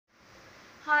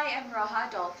Hi, I'm Roja.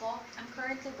 I'm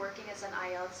currently working as an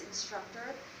IELTS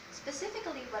instructor.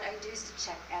 Specifically, what I do is to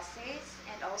check essays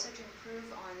and also to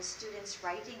improve on students'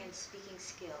 writing and speaking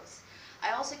skills.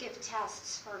 I also give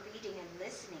tests for reading and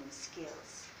listening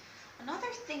skills.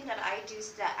 Another thing that I do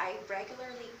is that I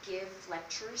regularly give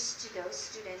lectures to those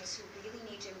students who really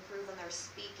need to improve on their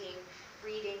speaking,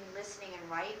 reading, listening,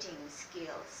 and writing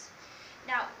skills.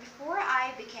 Now, before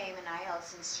I became an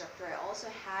IELTS instructor, I also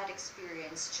had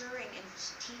experience tutoring and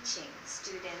teaching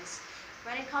students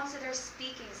when it comes to their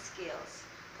speaking skills.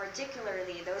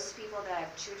 Particularly, those people that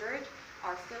I've tutored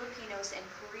are Filipinos and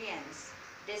Koreans.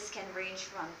 This can range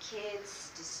from kids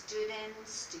to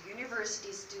students to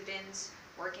university students,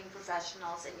 working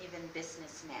professionals, and even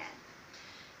businessmen.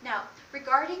 Now,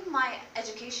 regarding my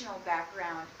educational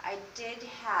background, I did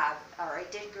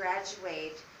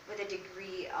graduate with a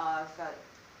degree of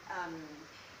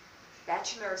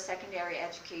Bachelor of Secondary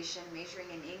Education majoring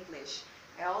in English.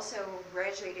 I also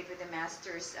graduated with a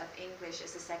Master's of English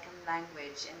as a second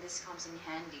language, and this comes in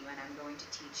handy when I'm going to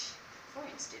teach